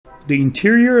The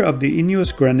interior of the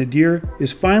INEOS Grenadier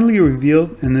is finally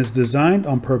revealed and is designed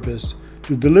on purpose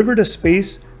to deliver the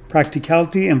space,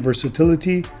 practicality, and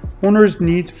versatility owners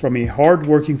need from a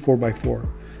hard-working 4x4.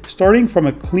 Starting from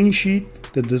a clean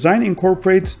sheet, the design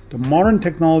incorporates the modern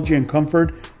technology and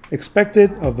comfort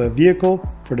expected of a vehicle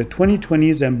for the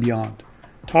 2020s and beyond.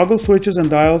 Toggle switches and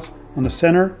dials on the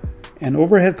center and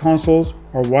overhead consoles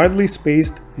are widely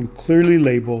spaced and clearly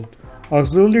labeled.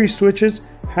 Auxiliary switches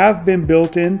have been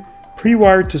built in,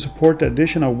 pre-wired to support the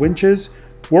addition of winches,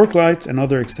 work lights, and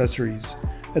other accessories.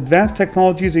 Advanced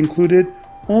technology is included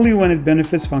only when it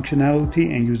benefits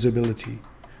functionality and usability.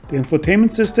 The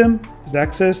infotainment system is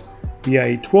accessed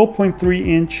via a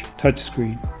 12.3-inch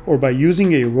touchscreen or by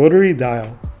using a rotary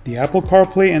dial. The Apple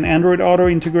CarPlay and Android Auto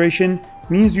integration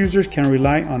means users can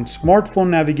rely on smartphone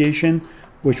navigation,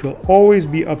 which will always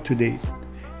be up to date.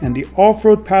 And the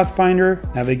off-road pathfinder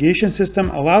navigation system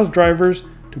allows drivers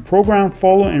to program,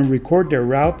 follow, and record their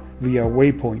route via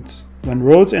waypoints when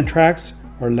roads and tracks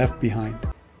are left behind.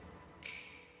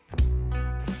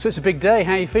 So it's a big day,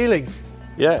 how are you feeling?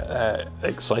 Yeah,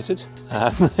 excited.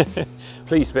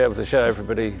 Pleased to be able to show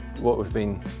everybody what we've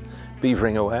been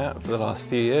beavering away at for the last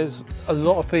few years. A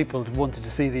lot of people have wanted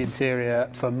to see the interior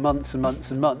for months and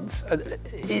months and months.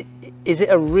 Is it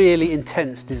a really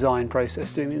intense design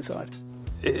process doing the inside?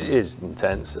 It is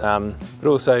intense, but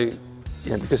also,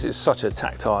 because it's such a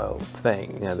tactile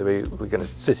thing, that we're going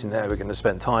to sit in there, we're going to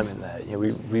spend time in there.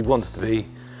 We wanted to be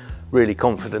really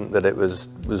confident that it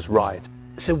was right.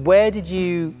 So where did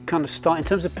you kind of start in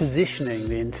terms of positioning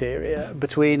the interior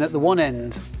between, at the one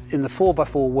end, in the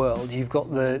 4x4 world, you've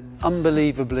got the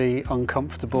unbelievably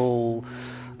uncomfortable,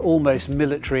 almost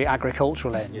military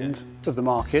agricultural end of the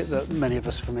market that many of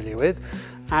us are familiar with,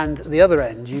 and the other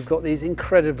end you've got these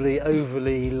incredibly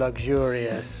overly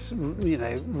luxurious,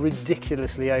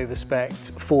 ridiculously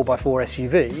overspec'd 4x4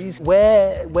 SUVs.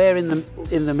 Where in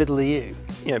the middle are you?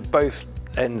 Both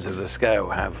ends of the scale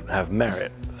have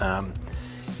merit.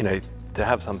 To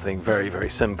have something very, very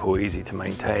simple, easy to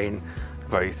maintain,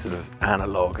 very sort of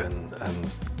analog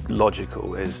and logical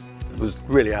was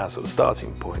really our sort of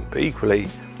starting point. But equally,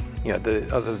 the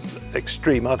other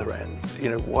extreme other end,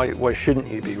 why shouldn't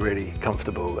you be really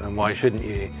comfortable and why shouldn't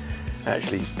you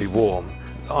actually be warm?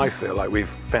 I feel like we've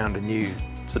found a new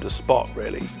sort of spot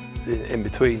really in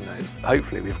between those.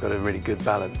 Hopefully we've got a really good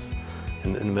balance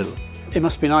in the middle. It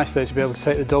must be nice though to be able to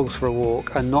take the dogs for a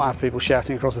walk and not have people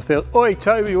shouting across the field, "Oi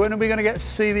Toby, when are we going to get to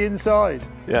see the inside?"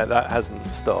 Yeah, that hasn't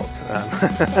stopped.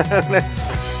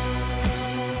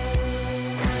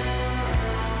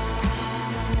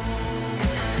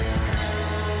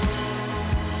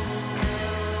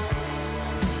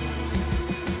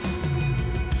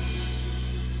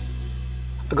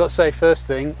 I've got to say, first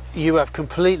thing, you have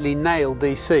completely nailed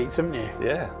these seats, haven't you?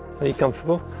 Yeah. Are you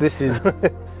comfortable? This is...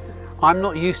 I'm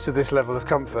not used to this level of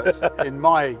comfort in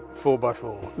my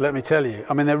 4x4, let me tell you.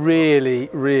 I mean, they're really,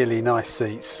 really nice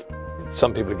seats.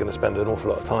 Some people are going to spend an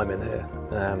awful lot of time in here.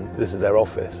 This is their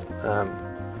office.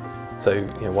 So,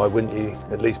 why wouldn't you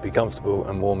at least be comfortable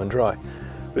and warm and dry?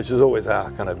 Which was always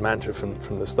our kind of mantra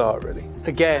from the start, really.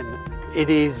 Again, it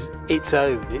is its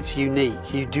own, it's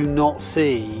unique. You do not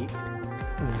see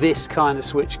this kind of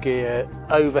switchgear,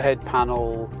 overhead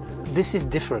panel. This is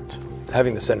different.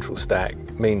 Having the central stack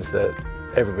means that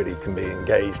everybody can be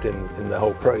engaged in the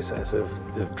whole process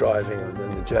of driving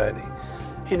and the journey.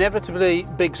 Inevitably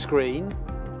big screen,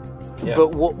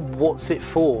 but what's it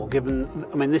for? Given,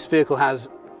 I mean, this vehicle has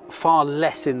far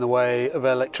less in the way of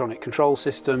electronic control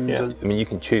systems. Yeah. I mean, you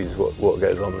can choose what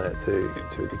goes on there to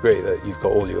a degree, that you've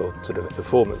got all your sort of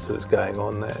performance that's going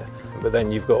on there, but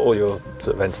then you've got all your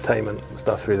sort of entertainment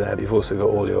stuff through there. You've also got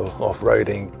all your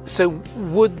off-roading. So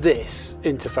would this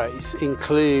interface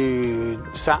include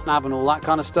sat-nav and all that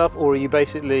kind of stuff, or are you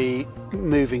basically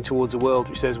moving towards a world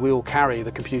which says we all carry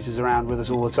the computers around with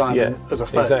us all the time as a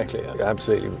phone? Exactly,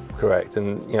 absolutely correct.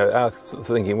 And our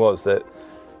thinking was that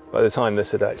by the time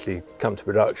this had actually come to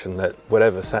production, that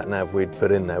whatever sat-nav we'd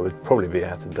put in there would probably be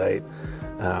out of date.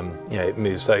 It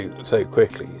moves so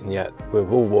quickly, and yet we're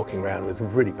all walking around with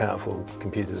really powerful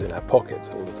computers in our pockets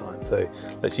all the time. So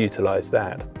let's utilise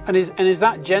that. And is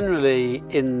that generally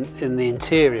in the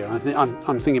interior?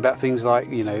 I'm thinking about things like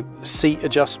seat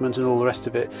adjustment and all the rest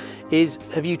of it.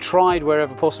 Have you tried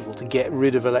wherever possible to get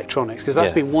rid of electronics? Because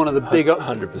that's been one of the big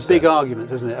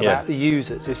arguments, isn't it, about the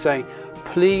users, is saying,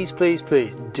 please, please,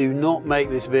 please, do not make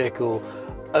this vehicle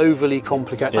overly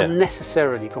complicated,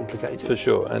 unnecessarily complicated. For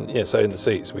sure, and so in the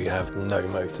seats we have no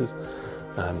motors.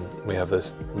 We have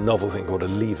this novel thing called a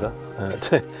lever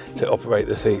to operate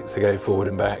the seats, to go forward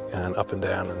and back and up and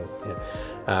down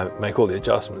and make all the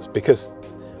adjustments, because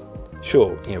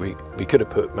Sure, you know, we could have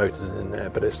put motors in there,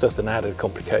 but it's just an added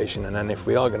complication. And then if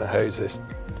we are going to hose this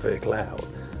vehicle out,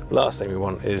 last thing we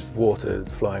want is water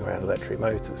flying around electric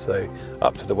motors. So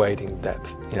up to the wading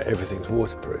depth, you know, everything's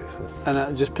waterproof.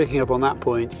 And just picking up on that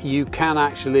point, you can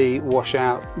actually wash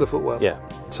out the footwell. Yeah,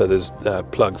 so there's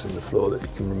plugs in the floor that you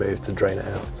can remove to drain it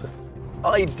out. So.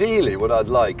 Ideally, what I'd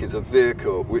like is a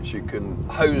vehicle which you can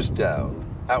hose down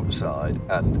outside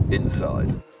and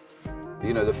inside.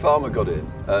 You know, the farmer got in,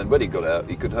 and when he got out,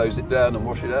 he could hose it down and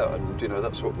wash it out, and you know,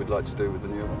 that's what we'd like to do with the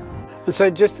new one. And so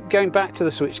just going back to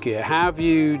the switchgear, how have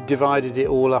you divided it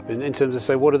all up in terms of,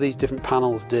 so what do these different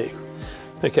panels do?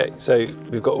 Okay, so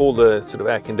we've got all the sort of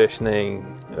air conditioning,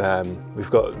 we've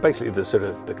got basically the sort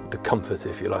of the comfort,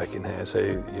 if you like, in here. So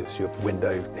you have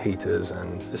window heaters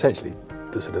and essentially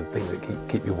the sort of things that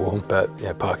keep you warm, but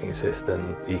parking assist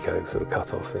and eco sort of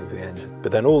cut-off thing for the engine.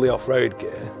 But then all the off-road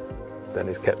gear then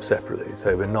is kept separately,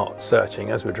 so we're not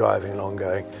searching as we're driving along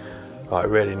going, I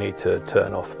really need to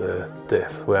turn off the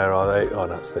diff. Where are they? Oh,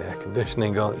 that's the air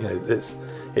conditioning gone. You know,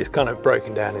 it's kind of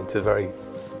broken down into very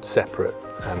separate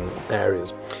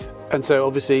areas. And so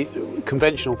obviously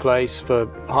conventional place for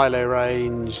high-low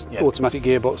range, automatic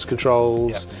gearbox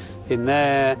controls in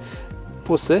there.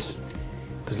 What's this?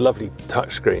 This lovely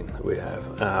touch screen that we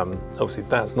have. Obviously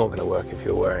that's not going to work if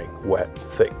you're wearing wet,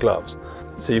 thick gloves.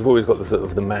 So you've always got the sort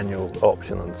of the manual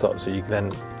option on the top, so you can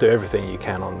then do everything you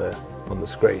can on the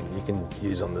screen. You can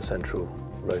use on the central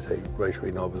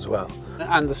rotary knob as well.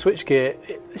 And the switchgear,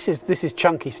 this is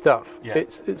chunky stuff. Yeah.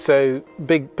 It's so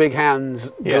big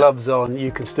hands, gloves on,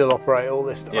 you can still operate all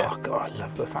this stuff. Oh God, I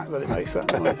love the fact that it makes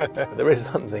that noise. There is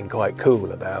something quite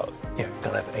cool about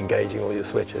kind of engaging all your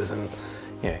switches, and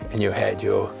in your head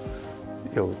you're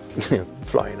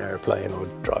flying an aeroplane or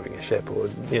driving a ship, or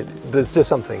there's just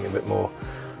something a bit more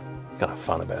kind of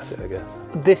fun about it, I guess.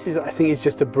 This is, I think, is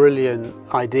just a brilliant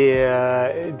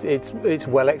idea. It's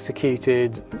well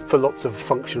executed for lots of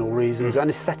functional reasons, and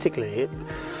aesthetically,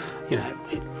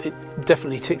 it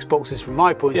definitely ticks boxes from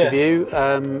my point of view.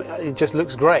 It just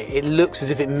looks great. It looks as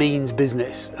if it means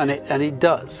business, and it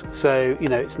does. So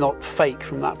it's not fake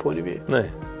from that point of view. No,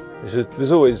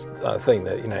 there's always a thing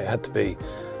that it had to be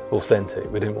authentic.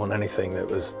 We didn't want anything that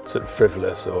was sort of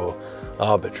frivolous or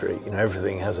arbitrary.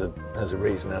 Everything has a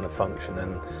reason and a function,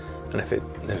 and if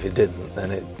it didn't,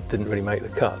 then it didn't really make the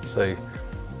cut. So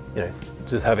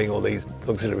just having all these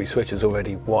auxiliary switches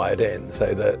already wired in,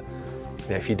 so that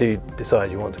if you do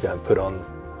decide you want to go and put on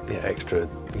extra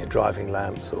driving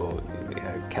lamps or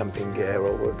camping gear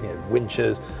or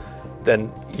winches,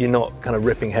 then you're not kind of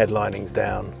ripping headlinings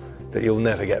down that you'll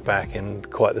never get back in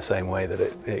quite the same way that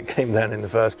it came down in the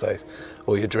first place,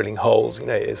 or you're drilling holes.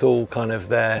 It's all kind of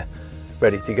there,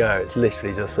 ready to go. It's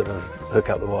literally just sort of hook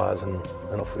up the wires and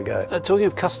off we go. Talking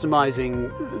of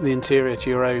customising the interior to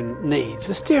your own needs,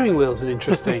 the steering wheel's an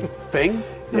interesting thing,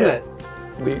 isn't it?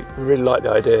 We really like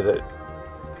the idea that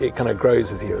it kind of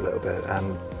grows with you a little bit,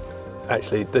 and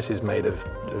actually this is made of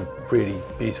really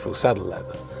beautiful saddle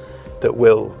leather that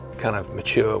will kind of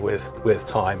mature with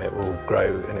time. It will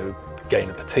grow and it will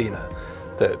gain a patina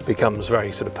that becomes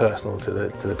very sort of personal to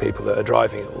the people that are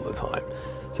driving it all the time.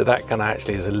 So that kind of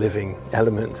actually is a living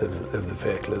element of the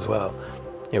vehicle as well.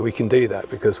 We can do that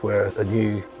because we're a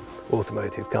new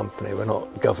automotive company. We're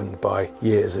not governed by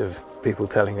years of people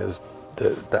telling us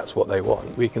that that's what they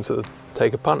want. We can sort of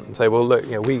take a punt and say, well, look,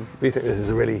 we think this is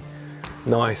a really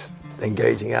nice,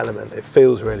 engaging element. It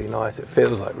feels really nice. It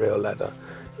feels like real leather.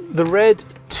 The red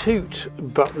toot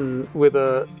button with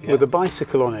a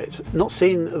bicycle on it. Not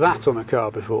seen that on a car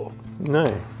before.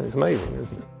 No, it's amazing,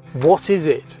 isn't it? What is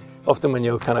it? Often when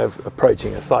you're kind of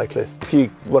approaching a cyclist, if you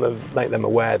want to make them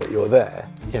aware that you're there,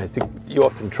 you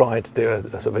often try to do a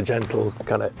sort of a gentle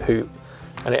kind of hoot,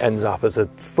 and it ends up as a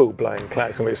full-blown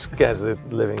klaxon which scares the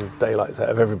living daylights out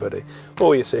of everybody.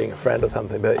 Or you're seeing a friend or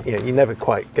something, but you never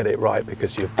quite get it right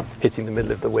because you're hitting the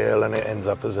middle of the wheel, and it ends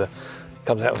up as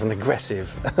comes out as an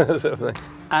aggressive sort of thing.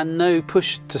 And no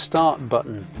push to start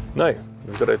button? No,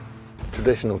 we've got a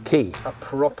traditional key. A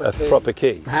proper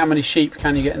key. How many sheep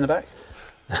can you get in the back?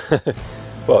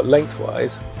 Well,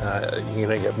 lengthwise, you can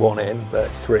only get one in, but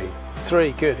three.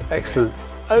 Three, good, excellent.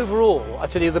 Overall, I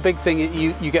tell you, the big thing,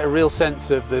 you get a real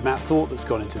sense of the amount of thought that's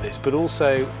gone into this, but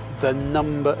also the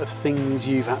number of things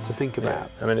you've had to think about.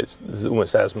 I mean, it's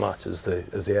almost as much as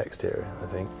the exterior, I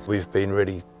think. We've been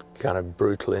really kind of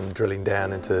brutal in drilling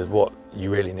down into what you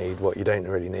really need, what you don't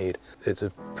really need. It's a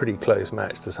pretty close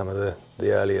match to some of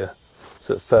the earlier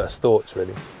sort of first thoughts,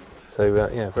 really. So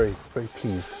very, very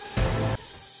pleased.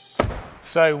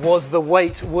 So was the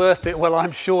wait worth it? Well,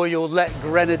 I'm sure you'll let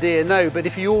Grenadier know, but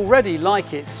if you already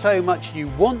like it so much you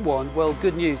want one, well,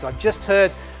 good news. I've just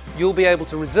heard you'll be able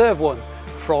to reserve one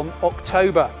from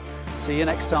October. See you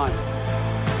next time.